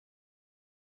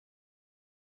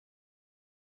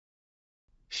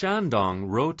Shandong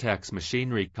Rotex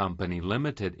Machinery Company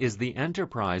Limited is the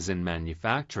enterprise in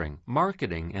manufacturing,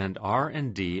 marketing, and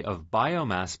R&D of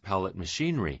biomass pellet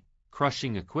machinery,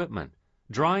 crushing equipment,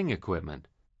 drying equipment,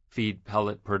 feed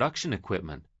pellet production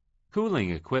equipment, cooling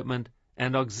equipment,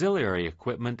 and auxiliary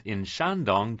equipment in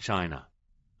Shandong, China.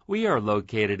 We are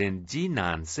located in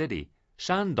Jinan City,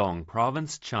 Shandong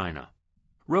Province, China.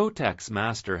 Rotex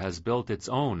Master has built its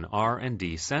own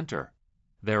R&D center.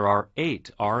 There are 8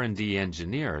 R&D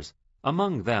engineers,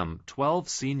 among them 12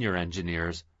 senior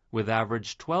engineers with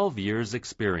average 12 years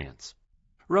experience.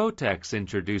 Rotex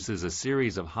introduces a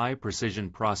series of high-precision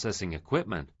processing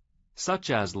equipment, such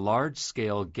as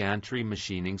large-scale gantry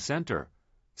machining center,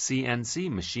 CNC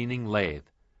machining lathe,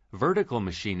 vertical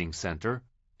machining center,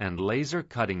 and laser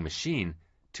cutting machine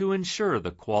to ensure the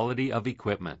quality of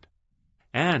equipment.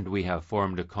 And we have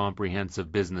formed a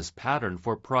comprehensive business pattern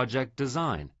for project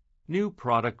design, new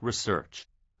product research,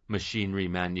 machinery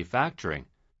manufacturing,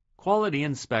 quality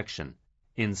inspection,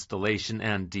 installation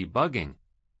and debugging,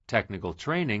 technical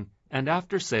training, and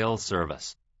after-sales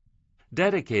service.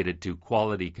 Dedicated to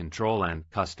quality control and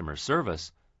customer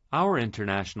service, our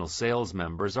international sales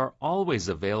members are always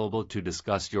available to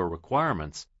discuss your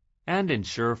requirements and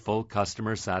ensure full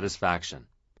customer satisfaction.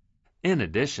 In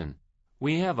addition,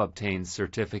 we have obtained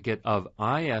certificate of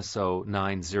ISO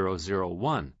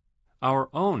 9001, our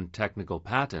own technical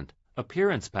patent,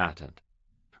 appearance patent.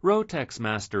 Rotex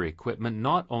Master equipment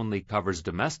not only covers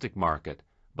domestic market,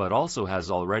 but also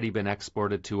has already been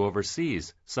exported to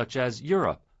overseas, such as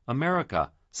Europe,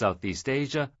 America, Southeast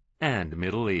Asia, and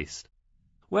Middle East.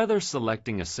 Whether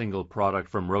selecting a single product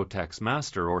from Rotex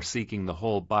Master or seeking the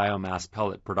whole biomass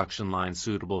pellet production line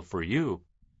suitable for you,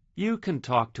 you can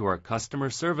talk to our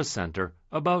customer service center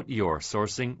about your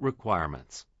sourcing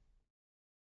requirements.